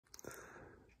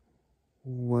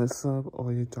What's up,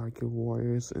 all you Dark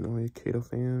Warriors and all you Kato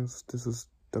fans? This is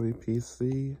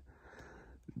W.P.C,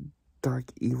 Dark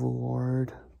Evil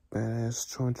Lord,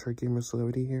 Badass Troncher Gamer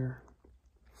Celebrity here.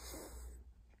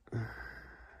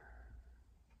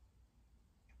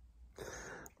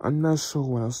 I'm not sure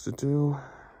what else to do.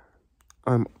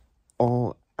 I'm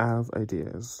all out of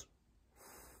ideas.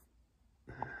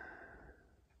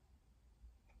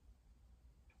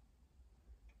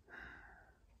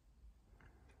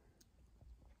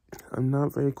 I'm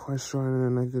not very quite sure,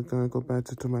 and I'm gonna go back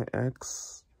to my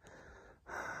ex.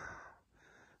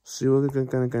 She was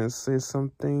gonna say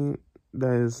something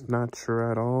that is not true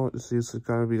at all. She's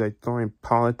gonna be like throwing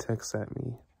politics at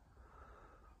me.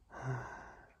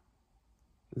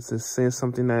 It's just saying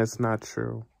something that is not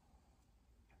true.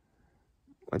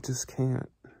 I just can't.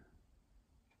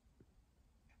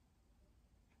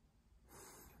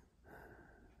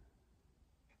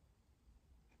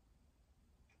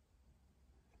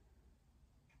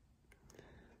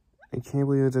 I can't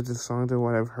believe that the song that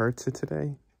what I've heard to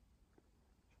today.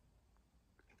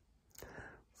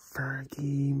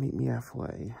 Fergie, meet me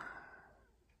halfway.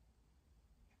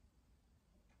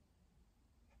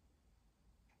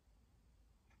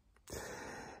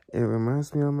 It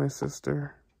reminds me of my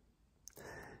sister.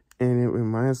 And it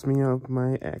reminds me of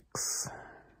my ex.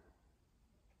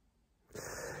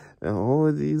 And all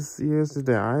of these years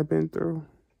that I've been through,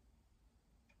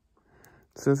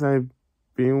 since I've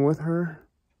been with her,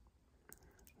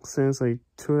 since like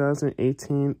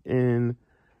 2018 in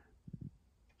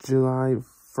July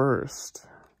 1st.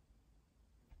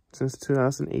 Since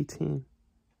 2018.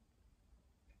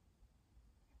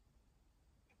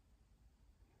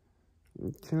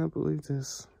 I cannot believe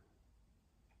this.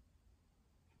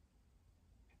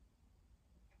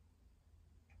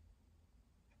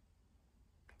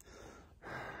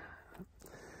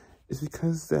 It's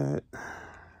because that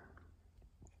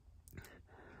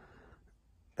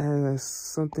I had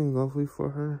something lovely for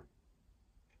her.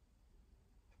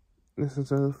 This is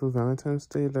for Valentine's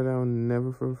Day that I'll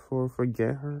never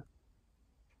forget her.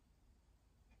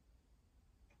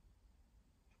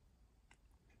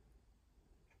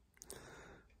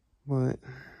 But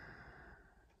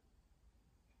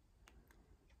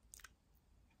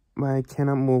I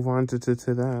cannot move on to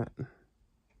that.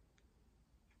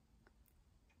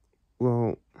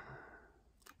 Well,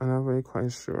 I'm not very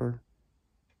quite sure.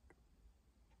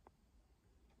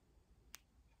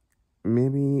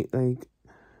 Maybe like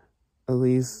at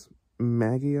least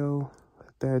Maggio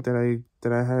that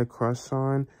I had a crush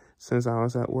on since I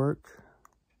was at work.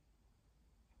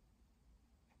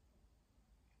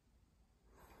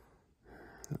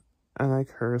 I like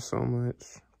her so much.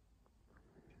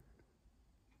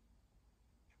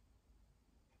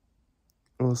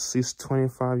 Well, she's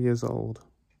 25 years old.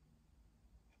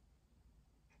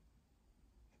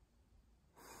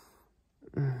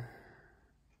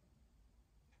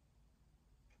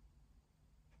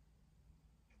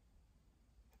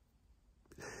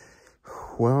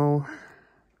 Well,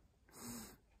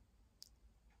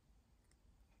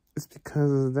 it's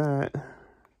because of that.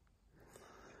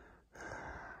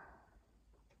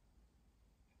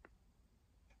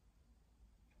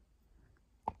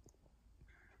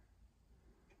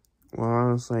 Well,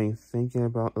 I was like thinking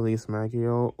about at least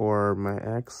Maggio or my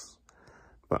ex,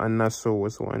 but I'm not sure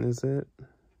which one is it.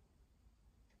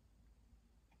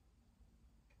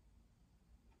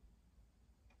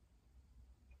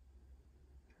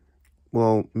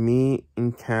 Well, me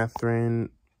and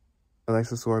Catherine,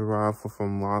 Alexis Ward-Roth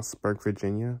from Lawrenceburg,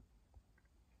 Virginia.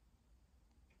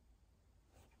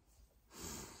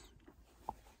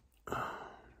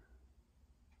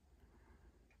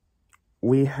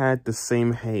 We had the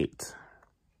same hate.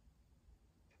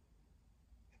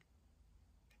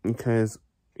 Because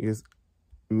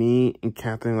me and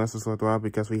Catherine Alexis Ward-Roth,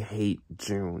 because we hate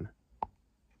June.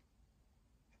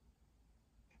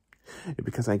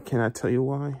 Because I cannot tell you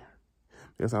why.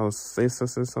 Because I will say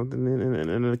something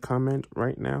in the comment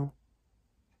right now.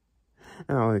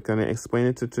 And I'm gonna explain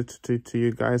it to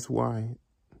you guys why.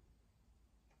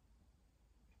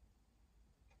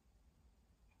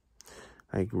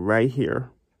 Like right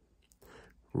here,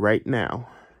 right now.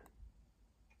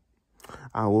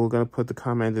 I will gonna put the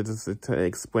comment to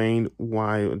explain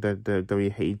why that we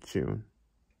hate June.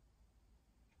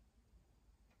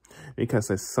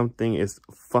 Because something is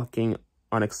fucking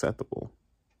unacceptable.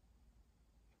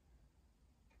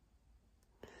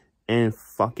 And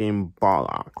fucking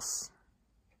bollocks.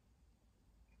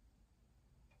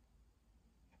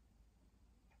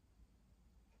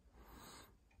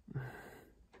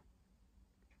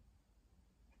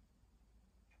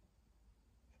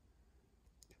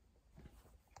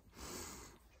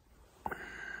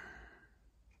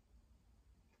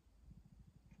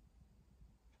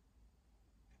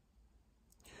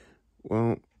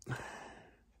 Well,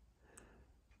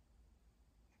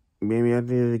 maybe I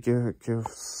need to give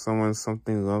someone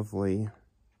something lovely.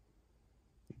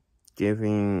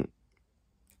 Giving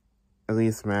at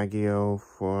least Maggio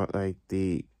for like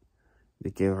to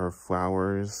give her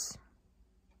flowers.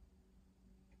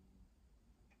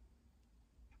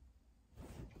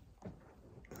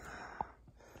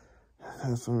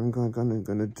 That's what I'm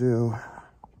gonna do.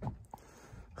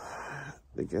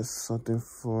 I guess something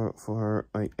for her,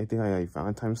 like I think like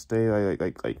Valentine's Day,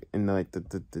 like in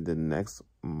the next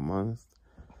month,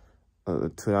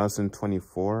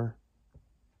 2024.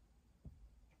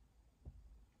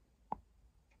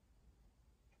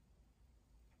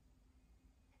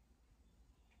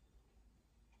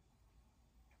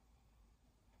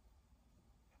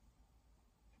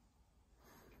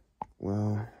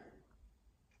 Well,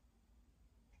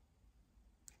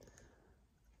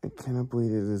 I cannot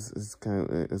believe it is kind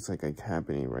of it's like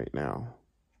happening right now.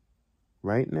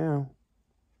 Right now.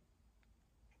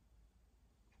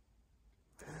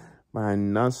 But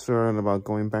I'm not sure about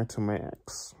going back to my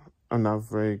ex. I'm not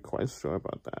very quite sure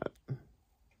about that.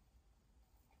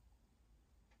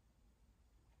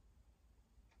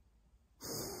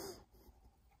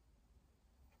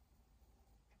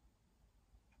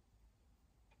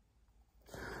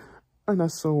 I'm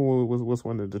not sure was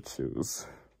one to choose.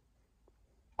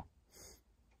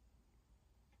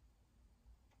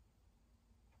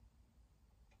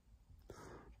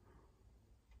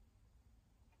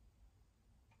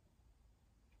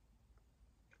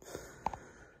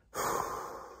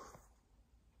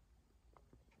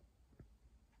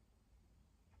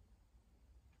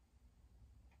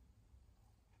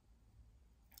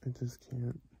 I just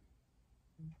can't.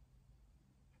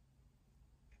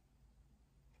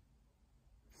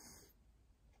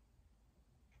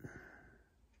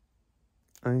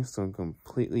 I'm so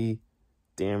completely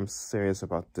damn serious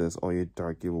about this, all you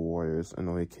Dark Evil Warriors and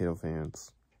all you Kato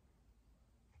fans.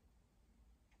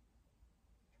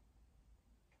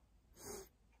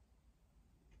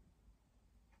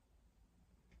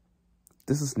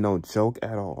 This is no joke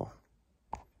at all.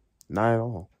 Not at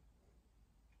all.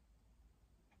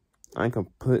 I'm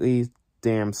completely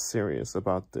damn serious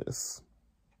about this.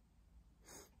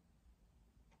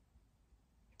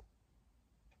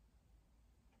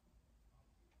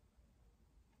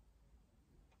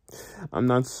 I'm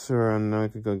not sure I'm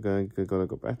not gonna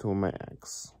go back to my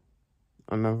ex.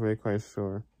 I'm not very quite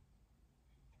sure.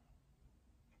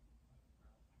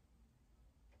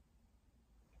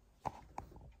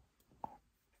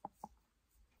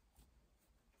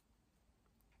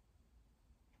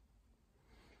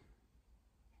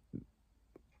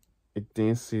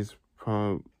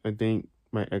 I think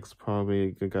my ex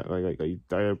probably got like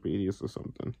diabetes or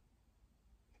something.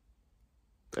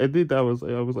 I think that was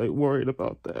I was like worried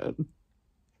about that.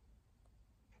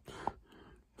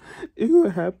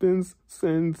 It happens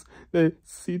since that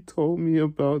she told me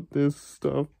about this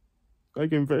stuff,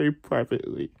 like in very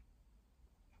privately.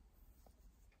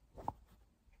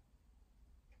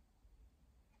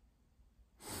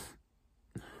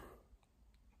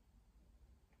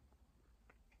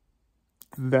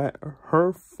 That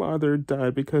her father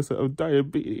died because of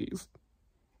diabetes.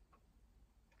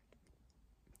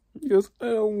 Because I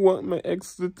don't want my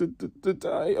ex to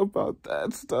die about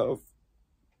that stuff.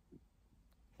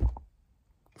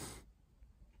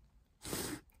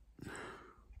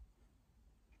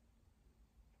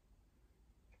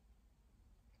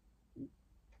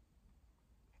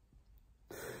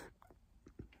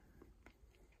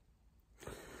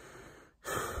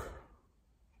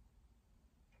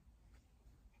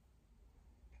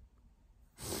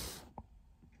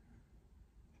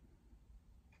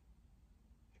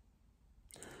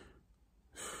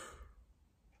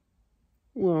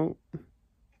 Well,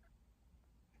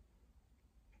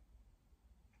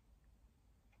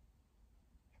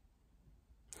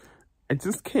 I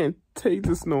just can't take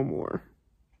this no more.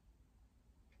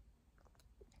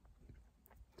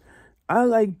 I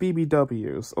like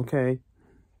BBWs, okay?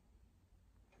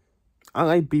 I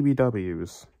like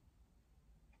BBWs.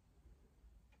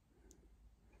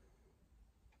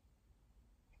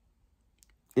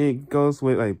 It goes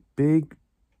with like big,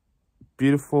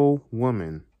 beautiful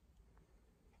woman.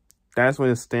 That's what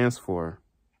it stands for.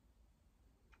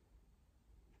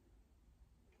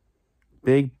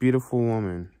 Big, beautiful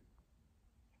woman.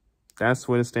 That's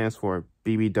what it stands for,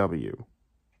 BBW.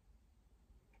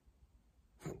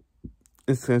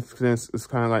 It's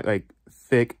kind of like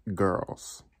thick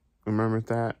girls. Remember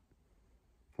that?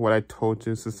 What I told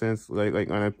you since like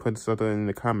when I put something in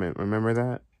the comment. Remember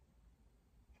that?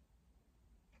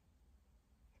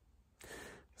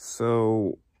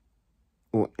 So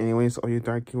Well, anyways, all you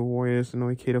Dark Evil Warriors and all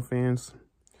you Kato fans,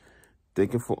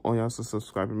 thank you for all y'all for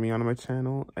subscribing me on my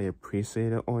channel. I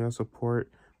appreciate it, all your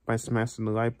support by smashing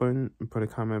the like button and put a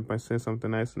comment by saying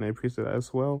something nice, and I appreciate that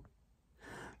as well.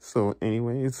 So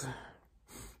anyways,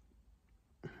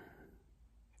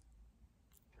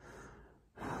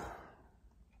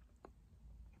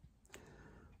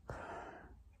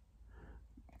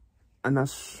 I'm not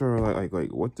sure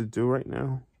like what to do right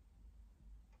now.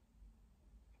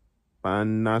 But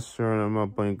I'm not sure I'm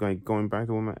like going back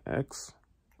to my ex.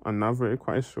 I'm not very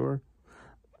quite sure.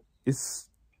 I was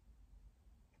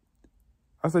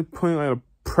like putting like a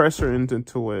pressure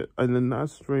into it, and then not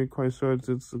really quite sure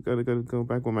it's gotta go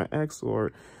back with my ex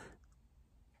or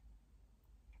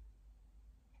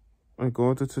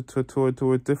go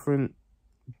to a different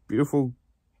beautiful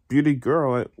beauty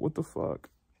girl. Like, what the fuck?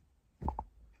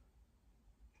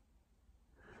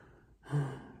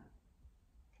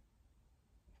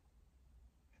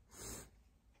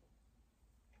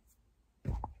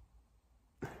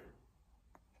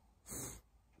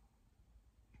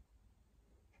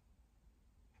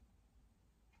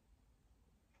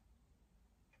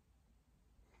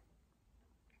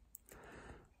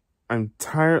 I'm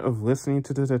tired of listening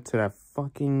to that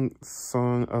fucking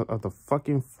song of the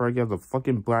fucking Fergie of the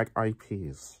fucking Black Eyed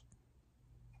Peas.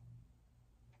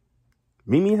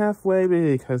 Meet me halfway,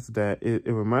 because it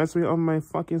reminds me of my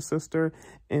fucking sister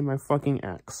and my fucking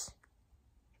ex.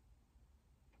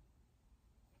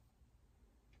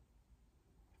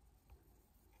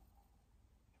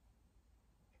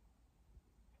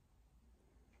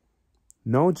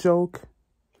 No joke.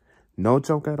 No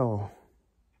joke at all.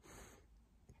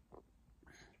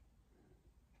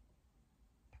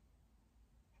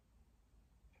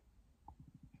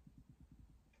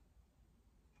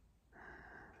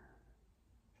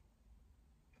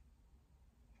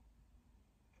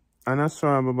 I'm not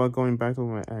sure about going back to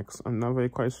my ex. I'm not very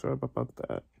quite sure about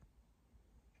that.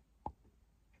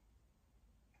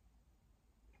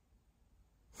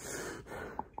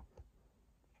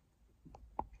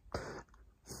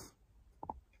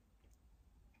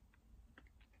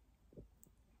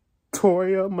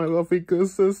 Toya, my lovely good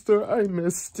sister, I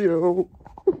missed you.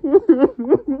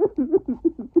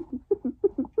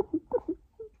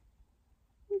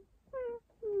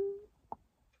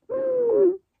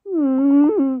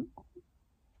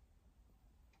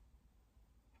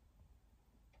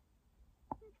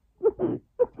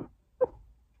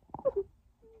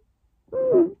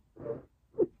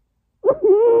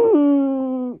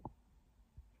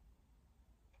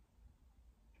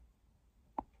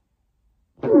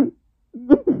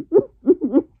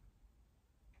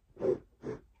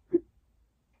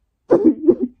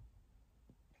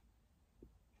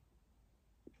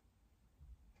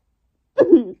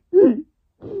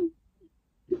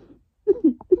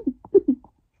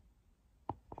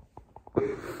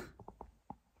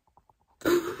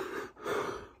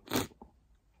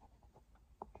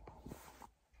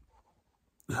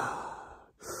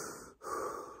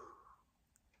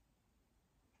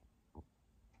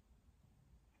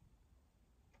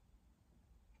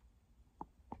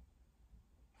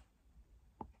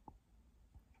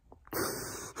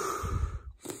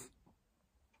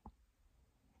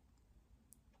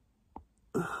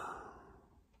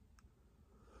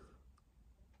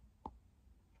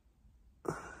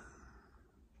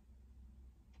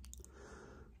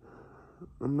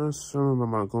 I'm not sure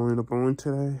about going to bowling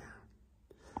today.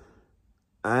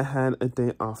 I had a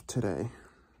day off today.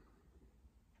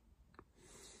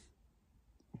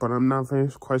 But I'm not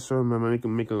very quite sure I'm going to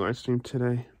make a live stream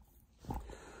today.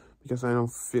 Because I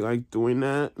don't feel like doing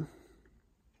that.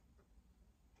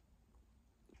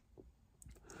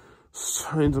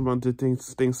 Trying to do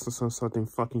things to something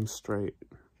fucking straight.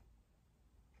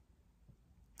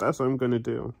 That's what I'm going to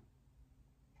do.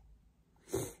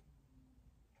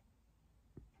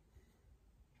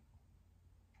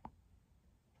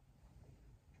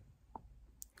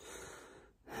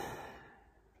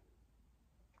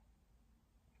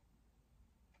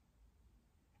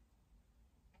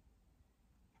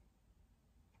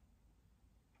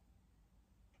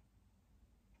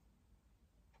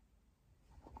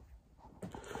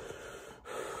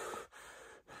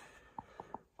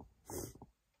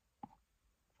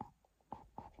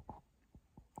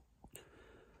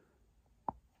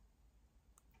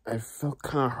 I feel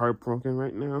kind of heartbroken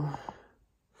right now.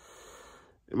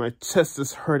 And my chest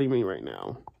is hurting me right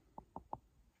now.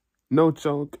 No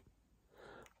joke.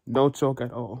 No joke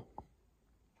at all.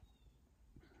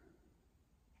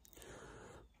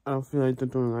 I don't feel like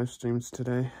doing live streams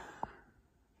today.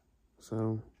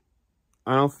 So,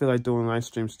 I don't feel like doing live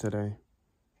streams today.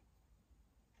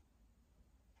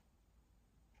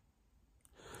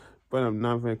 But I'm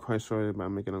not very quite sure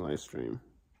about making a live stream.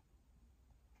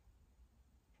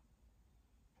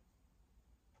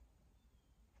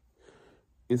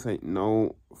 It's like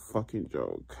no fucking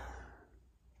joke.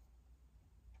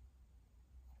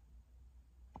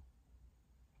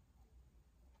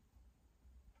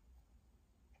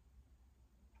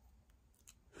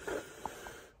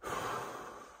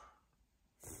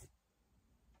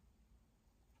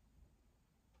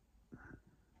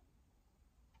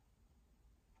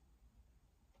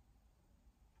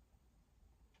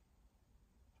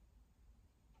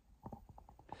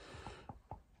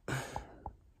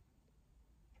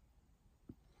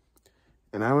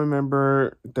 And I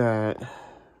remember that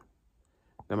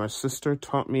my sister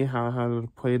taught me how to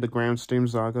play the Grand Stream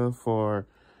Saga for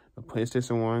the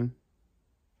PlayStation 1.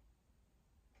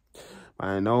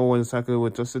 I know what exactly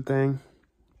was just a thing.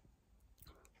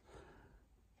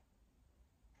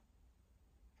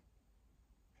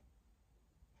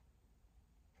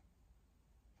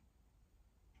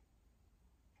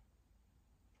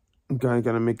 I'm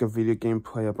gonna make a video game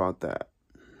play about that.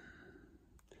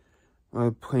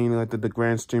 I'm playing like the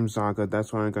Grand Stream Saga.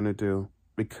 That's what I'm gonna do.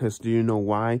 Because do you know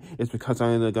why? It's because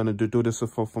I'm gonna do this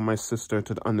for my sister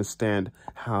to understand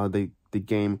how the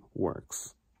game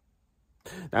works.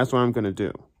 That's what I'm gonna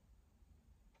do.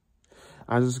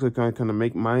 I'm just gonna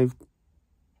make my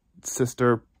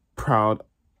sister proud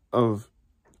of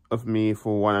me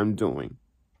for what I'm doing.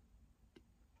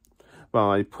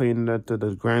 While I playing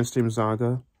the Grand Stream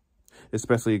Saga,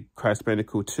 especially Crash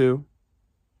Bandicoot 2,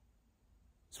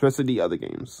 especially the other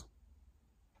games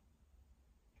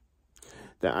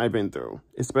that I've been through,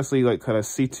 especially like kind of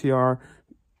CTR,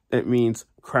 it means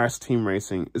Crash Team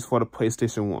Racing, is for the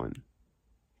PlayStation 1.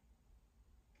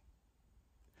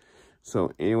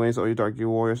 So anyways, all you Dark Gear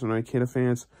Warriors and Arcade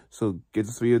fans, so give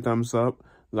this video a thumbs up,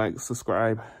 like,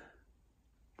 subscribe,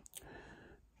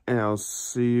 and I'll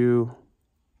see you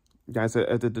guys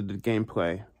at the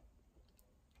gameplay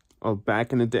of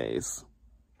back in the days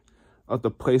of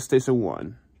the PlayStation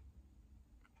 1.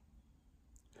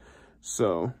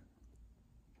 So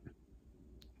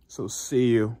see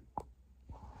you.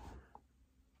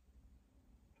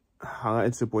 Holla,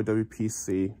 it's your boy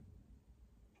W.P.C.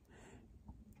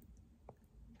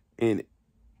 And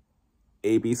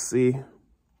ABC,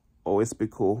 always be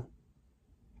cool.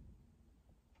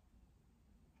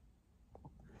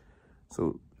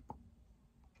 So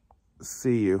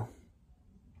see you.